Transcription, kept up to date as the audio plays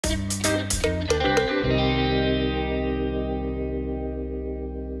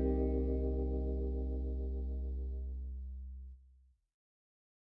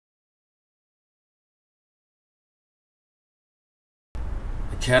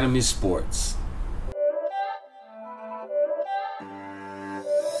Academy Sports.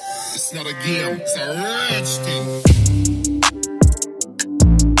 It's not a game, it's a rich thing.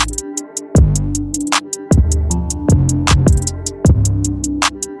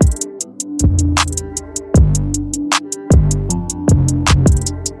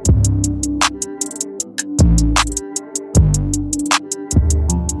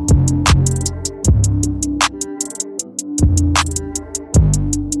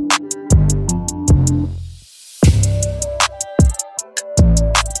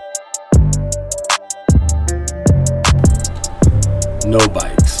 No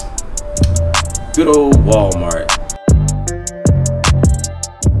bikes. Good old Wal-Mart.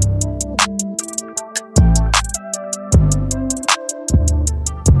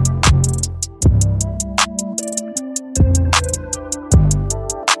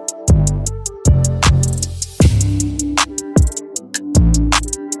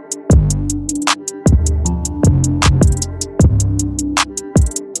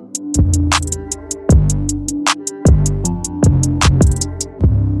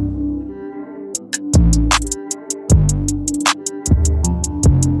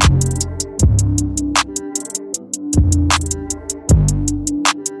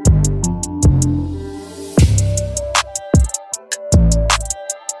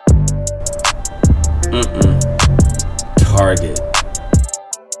 Target.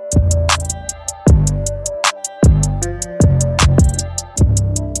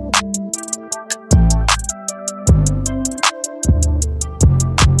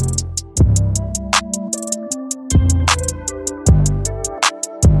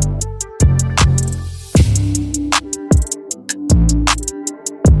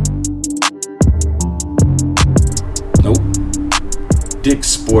 Nope. Dick's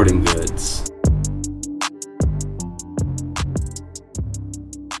Sporting Goods.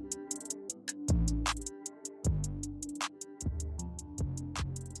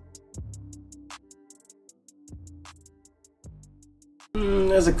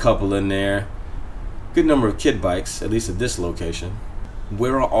 There's a couple in there. Good number of kid bikes, at least at this location.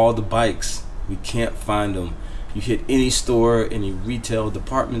 Where are all the bikes? We can't find them. You hit any store, any retail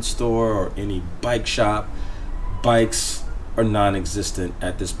department store, or any bike shop, bikes are non-existent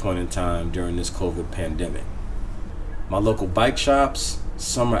at this point in time during this COVID pandemic. My local bike shops,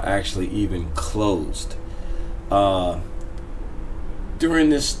 some are actually even closed. During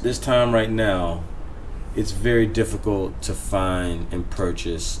this time right now, it's very difficult to find and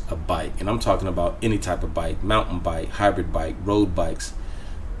purchase a bike. And I'm talking about any type of bike, mountain bike, hybrid bike, road bikes.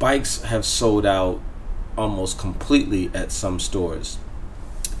 Bikes have sold out almost completely at some stores.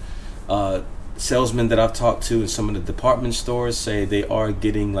 Salesmen that I've talked to in some of the department stores say they are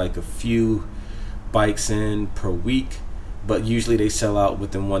getting like a few bikes in per week, but usually they sell out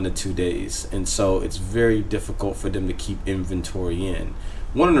within 1 to 2 days. And so it's very difficult for them to keep inventory in.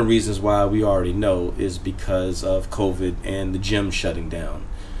 One of the reasons why we already know is because of COVID and the gym shutting down.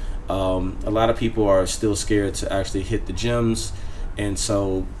 A lot of people are still scared to actually hit the gyms, and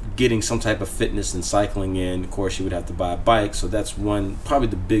so getting some type of fitness and cycling in, of course you would have to buy a bike. So that's probably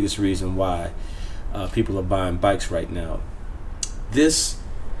the biggest reason why people are buying bikes right now. This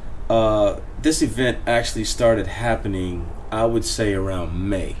event actually started happening, I would say, around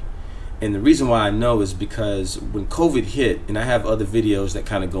May. And the reason why I know is because when COVID hit, and I have other videos that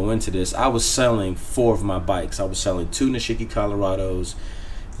kind of go into this, I was selling 4 of my bikes. I was selling 2 Nishiki Colorados,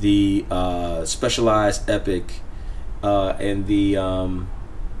 the Specialized Epic, and the a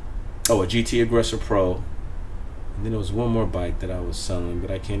GT Aggressor Pro. And then there was one more bike that I was selling,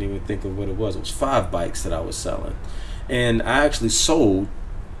 but I can't even think of what it was. It was 5 bikes that I was selling. And I actually sold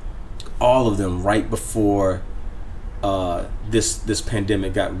all of them right before this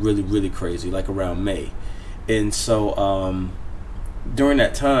pandemic got really crazy, like around May. And so during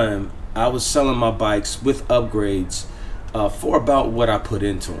that time, I was selling my bikes with upgrades for about what I put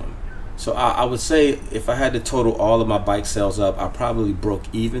into them. So I would say if I had to total all of my bike sales up, I probably broke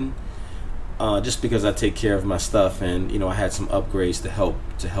even, just because I take care of my stuff, and I had some upgrades to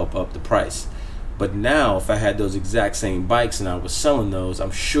help up the price. But now if I had those exact same bikes and I was selling those,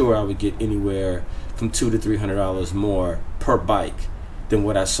 I'm sure I would get anywhere from $200 to $300 more per bike than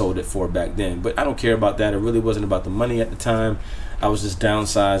what I sold it for back then. But I don't care about that. It really wasn't about the money at the time. I was just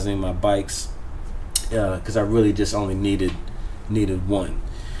downsizing my bikes because I really just only needed one.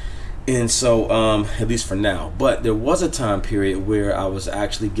 And so at least for now. But there was a time period where I was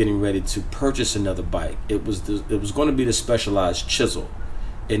actually getting ready to purchase another bike. It was going to be the Specialized Chisel,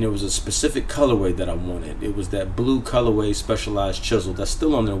 and there was a specific colorway that I wanted. It was that blue colorway Specialized Chisel that's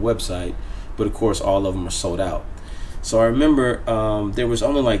still on their website, but of course all of them are sold out. So I remember there was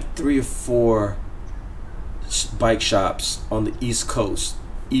only like 3 or 4 bike shops on the East Coast,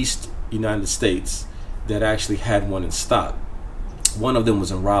 East United States, that actually had one in stock. One of them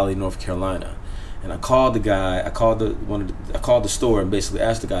was in Raleigh, North Carolina. And I called the guy, I called the store and basically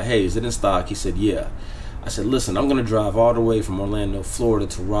asked the guy, hey, is it in stock? He said, yeah. I said, listen, I'm gonna drive all the way from Orlando, Florida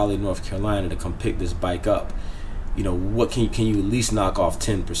to Raleigh, North Carolina to come pick this bike up. You know, what can you at least knock off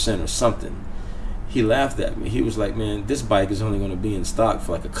 10% or something? He laughed at me. He was like, man, this bike is only gonna be in stock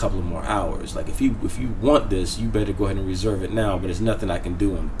for like a couple of more hours. Like if you want this, you better go ahead and reserve it now, but there's nothing I can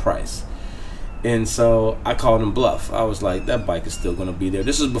do on the price. And so I called him bluff. I was like, that bike is still gonna be there.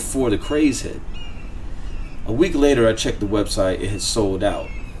 This is before the craze hit. A week later, I checked the website, it had sold out.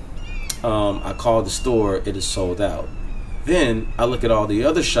 I called the store, it is sold out. Then I look at all the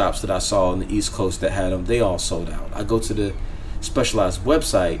other shops that I saw on the East Coast that had them, they all sold out. I go to the Specialized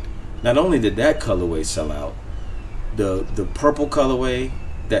website, not only did that colorway sell out, the purple colorway,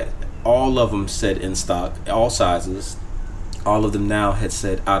 that all of them said in stock, all sizes, all of them now had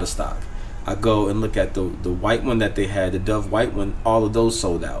said out of stock. I go and look at the white one that they had, the Dove white one, all of those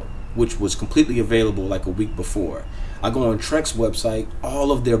sold out, which was completely available like a week before. I go on Trek's website,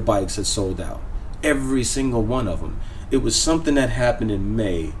 all of their bikes had sold out. Every single one of them. It was something that happened in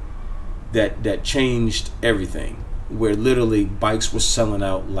May that changed everything, where literally bikes were selling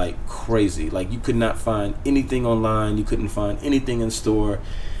out like crazy. Like you could not find anything online, you couldn't find anything in store.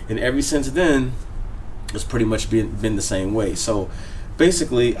 And ever since then, it's pretty much been the same way. So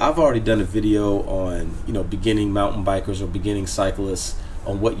basically, I've already done a video on, you know, beginning mountain bikers or beginning cyclists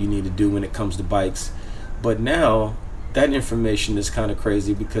on what you need to do when it comes to bikes. But now that information is kind of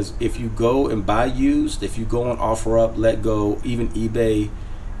crazy, because if you go and buy used, if you go on OfferUp, LetGo, even eBay,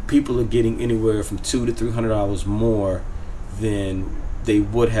 people are getting anywhere from $200 to $300 more than they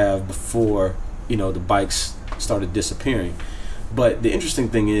would have before, you know, the bikes started disappearing. But the interesting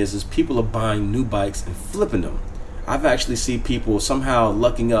thing is people are buying new bikes and flipping them. I've actually seen people somehow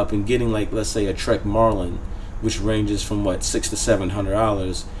lucking up and getting, like, let's say a Trek Marlin, which ranges from what, $600 to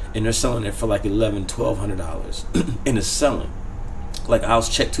 $700, and they're selling it for like $1,100, $1,200, and it's selling. Like I was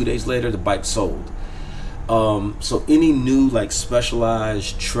checked 2 days later, the bike sold. So any new like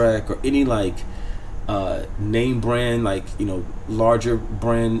Specialized, Trek, or any like name brand, like, you know, larger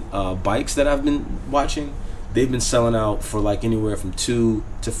brand bikes that I've been watching, they've been selling out for like anywhere from $200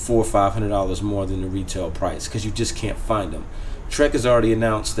 to $400, $500 more than the retail price, because you just can't find them. Trek has already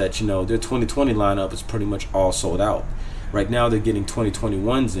announced that, you know, their 2020 lineup is pretty much all sold out. Right now they're getting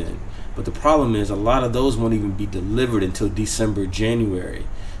 2021s in, but the problem is a lot of those won't even be delivered until December, January.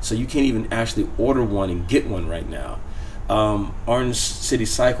 So you can't even actually order one and get one right now. Orange City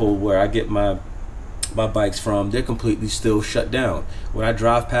Cycle, where I get my bikes from, they're completely still shut down. When I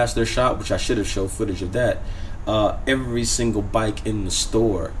drive past their shop, which I should have showed footage of that, every single bike in the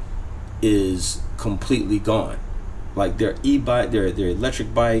store is completely gone. Like their e-bike, their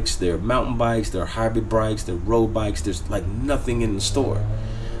electric bikes, their mountain bikes, their hybrid bikes, their road bikes, there's like nothing in the store.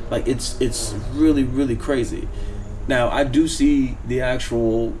 Like it's really, really crazy. Now I do see the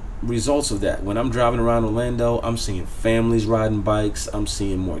actual results of that. When I'm driving around Orlando, I'm seeing families riding bikes, I'm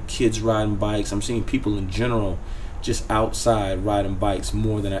seeing more kids riding bikes, I'm seeing people in general just outside riding bikes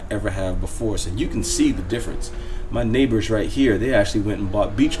more than I ever have before. So you can see the difference. My neighbors right here, they actually went and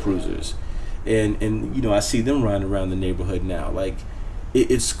bought beach cruisers. And you know, I see them riding around the neighborhood now. Like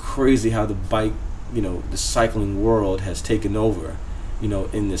it's crazy how the bike, you know, the cycling world has taken over, you know,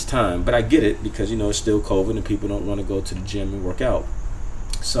 in this time. But I get it, because, you know, it's still COVID and people don't want to go to the gym and work out.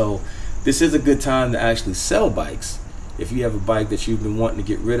 So this is a good time to actually sell bikes. If you have a bike that you've been wanting to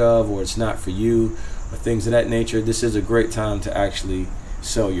get rid of, or it's not for you, or things of that nature, this is a great time to actually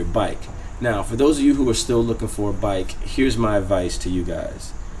sell your bike. Now, for those of you who are still looking for a bike, here's my advice to you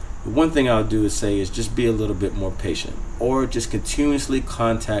guys. The one thing I'll do is say is just be a little bit more patient, or just continuously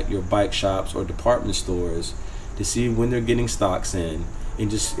contact your bike shops or department stores to see when they're getting stocks in,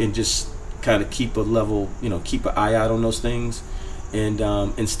 and just kind of keep a level, you know, keep an eye out on those things,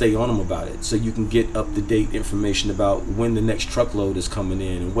 and stay on them about it, so you can get up-to-date information about when the next truckload is coming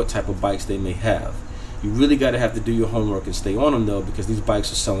in and what type of bikes they may have. You really got to have to do your homework and stay on them though, because these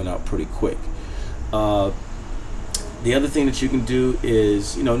bikes are selling out pretty quick. The other thing that you can do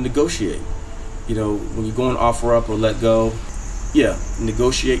is, you know, negotiate. You know, when you go on OfferUp or LetGo, yeah,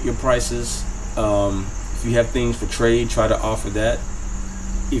 negotiate your prices. If you have things for trade, try to offer that.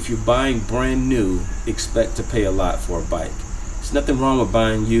 If you're buying brand new, expect to pay a lot for a bike. There's nothing wrong with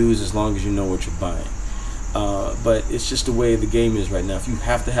buying used as long as you know what you're buying. But it's just the way the game is right now. If you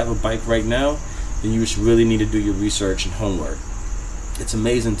have to have a bike right now, then you just really need to do your research and homework. It's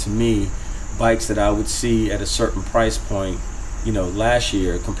amazing to me bikes that I would see at a certain price point, last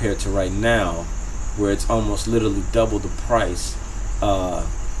year compared to right now, where it's almost literally double the price.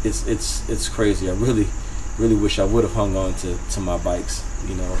 It's crazy. I really wish I would have hung on to my bikes,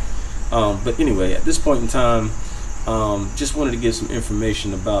 but anyway, at this point in time, just wanted to give some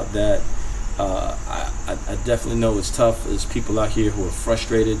information about that. I definitely know it's tough. There's people out here who are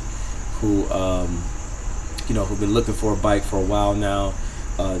frustrated, who've been looking for a bike for a while now.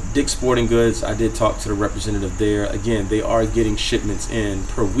 Dick's Sporting Goods, I did talk to the representative there. Again, they are getting shipments in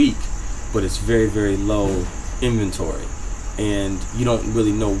per week, but it's very, very low inventory, and you don't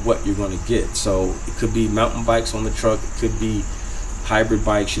really know what you're going to get. So it could be mountain bikes on the truck, it could be hybrid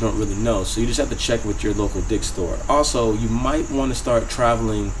bikes, you don't really know. So you just have to check with your local Dick's store. Also, you might want to start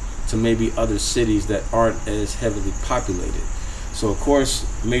traveling to maybe other cities that aren't as heavily populated. So of course,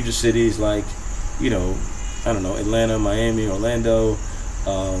 major cities like, Atlanta, Miami, Orlando,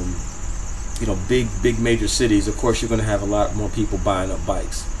 big major cities, of course you're going to have a lot more people buying up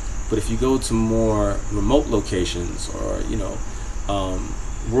bikes. But if you go to more remote locations or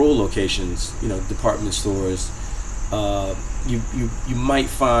rural locations, department stores, you might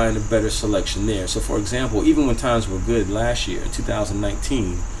find a better selection there. So for example, even when times were good last year in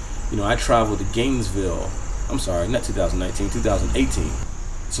 2019, I traveled to Gainesville. I'm sorry, not 2019, 2018.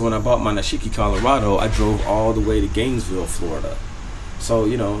 So when I bought my Nashiki Colorado, I drove all the way to Gainesville, Florida. So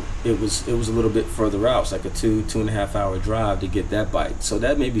it was a little bit further out. It's like a 2.5 hour drive to get that bike. So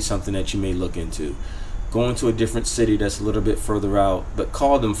that may be something that you may look into, going to a different city that's a little bit further out. But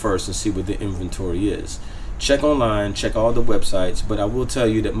call them first and see what the inventory is. Check online, check all the websites. But I will tell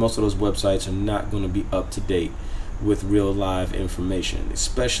you that most of those websites are not going to be up to date with real live information,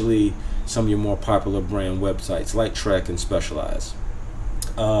 especially some of your more popular brand websites like Trek and Specialized.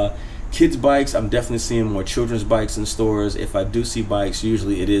 Kids bikes, I'm definitely seeing more children's bikes in stores. If I do see bikes,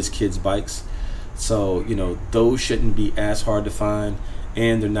 usually it is kids bikes. So those shouldn't be as hard to find,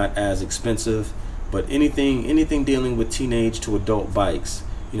 and they're not as expensive. But anything dealing with teenage to adult bikes,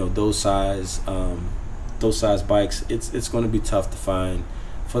 those size bikes, it's going to be tough to find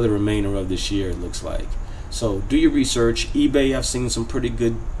for the remainder of this year, it looks like. So do your research. eBay, I've seen some pretty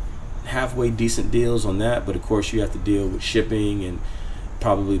good halfway decent deals on that, but of course you have to deal with shipping and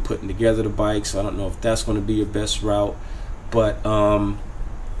probably putting together the bike. So I don't know if that's going to be your best route. But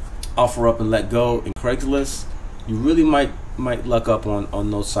OfferUp and LetGo and Craigslist, you really might luck up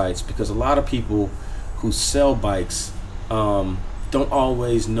on those sites, because a lot of people who sell bikes don't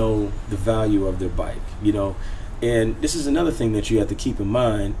always know the value of their bike, and this is another thing that you have to keep in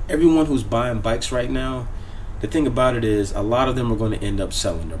mind. Everyone who's buying bikes right now, the thing about it is a lot of them are going to end up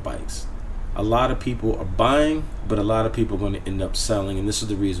selling their bikes. A lot of people are buying, but a lot of people are going to end up selling, and this is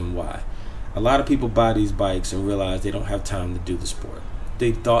the reason why. A lot of people buy these bikes and realize they don't have time to do the sport.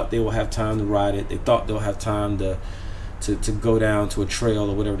 They thought they will have time to ride it. They thought they'll have time to go down to a trail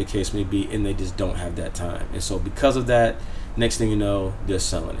or whatever the case may be, and they just don't have that time. And so because of that, next thing you know, they're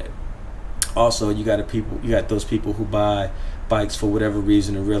selling it. Also, you got those people who buy bikes for whatever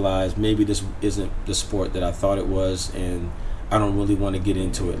reason and realize maybe this isn't the sport that I thought it was, and I don't really want to get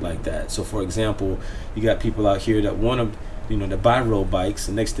into it like that. So for example, you got people out here that want to, to buy road bikes,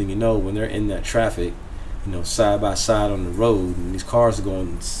 and next thing you know, when they're in that traffic, side by side on the road, and these cars are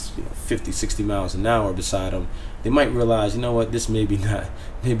going 50, 60 miles an hour beside them, they might realize, maybe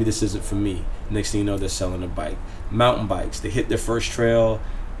this isn't for me. Next thing you know, they're selling a bike. Mountain bikes, they hit their first trail,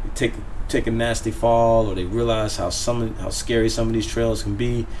 they take a nasty fall, or they realize how scary some of these trails can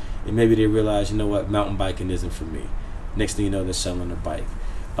be, and maybe they realize, mountain biking isn't for me. Next thing you know, they're selling a bike.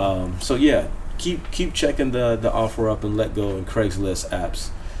 So yeah, keep checking the OfferUp and LetGo and Craigslist apps,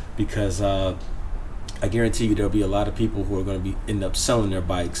 because I guarantee you there'll be a lot of people who are going to end up selling their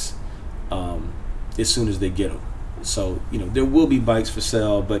bikes as soon as they get them. So there will be bikes for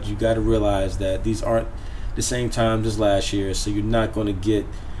sale, but you got to realize that these aren't the same times as last year, so you're not going to get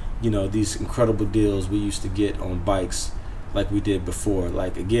these incredible deals we used to get on bikes like we did before.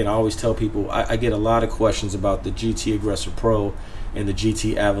 Like, again, I always tell people, I get a lot of questions about the GT Aggressor Pro and the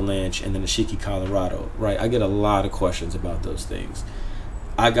GT Avalanche and the Nashiki Colorado, right? I get a lot of questions about those things.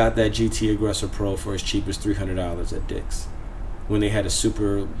 I got that GT Aggressor Pro for as cheap as $300 at Dick's when they had a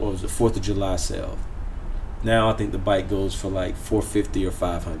super, 4th of July sale. Now I think the bike goes for like $450 or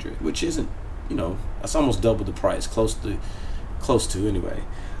 $500, which isn't, that's almost double the price, close to anyway.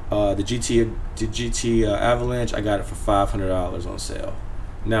 The GT Avalanche, I got it for $500 on sale.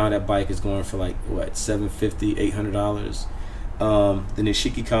 Now that bike is going for like $750, $800. The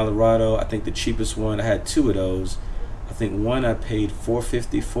Nashiki Colorado, I think the cheapest one, I had two of those. I think one I paid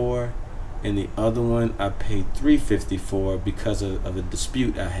 $450 for, and the other one I paid $350 for because of a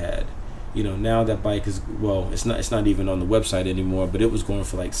dispute I had. You know, now that bike is, well, it's not even on the website anymore, but it was going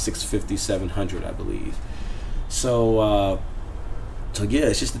for like $650, $700, I believe. So yeah,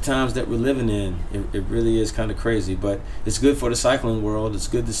 it's just the times that we're living in. It really is kind of crazy, but it's good for the cycling world. It's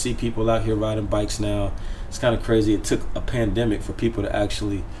good to see people out here riding bikes now. It's kind of crazy. It took a pandemic for people to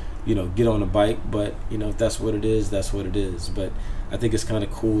actually, you know, get on a bike, but you know, if that's what it is, that's what it is. But I think it's kind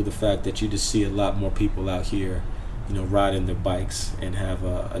of cool, the fact that you just see a lot more people out here, you know, riding their bikes and have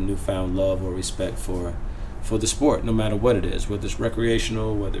a newfound love or respect for the sport, no matter what it is, whether it's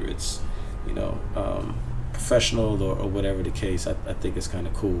recreational, whether it's, you know, professional or whatever the case. I think it's kind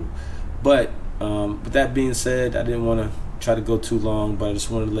of cool. But with that being said, I didn't want to try to go too long, but I just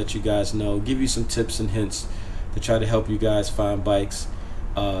wanted to let you guys know, give you some tips and hints to try to help you guys find bikes.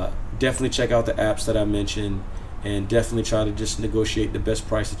 Definitely check out the apps that I mentioned, and definitely try to just negotiate the best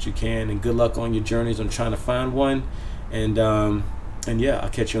price that you can, and good luck on your journeys on trying to find one. And yeah, I'll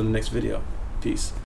catch you on the next video. Peace.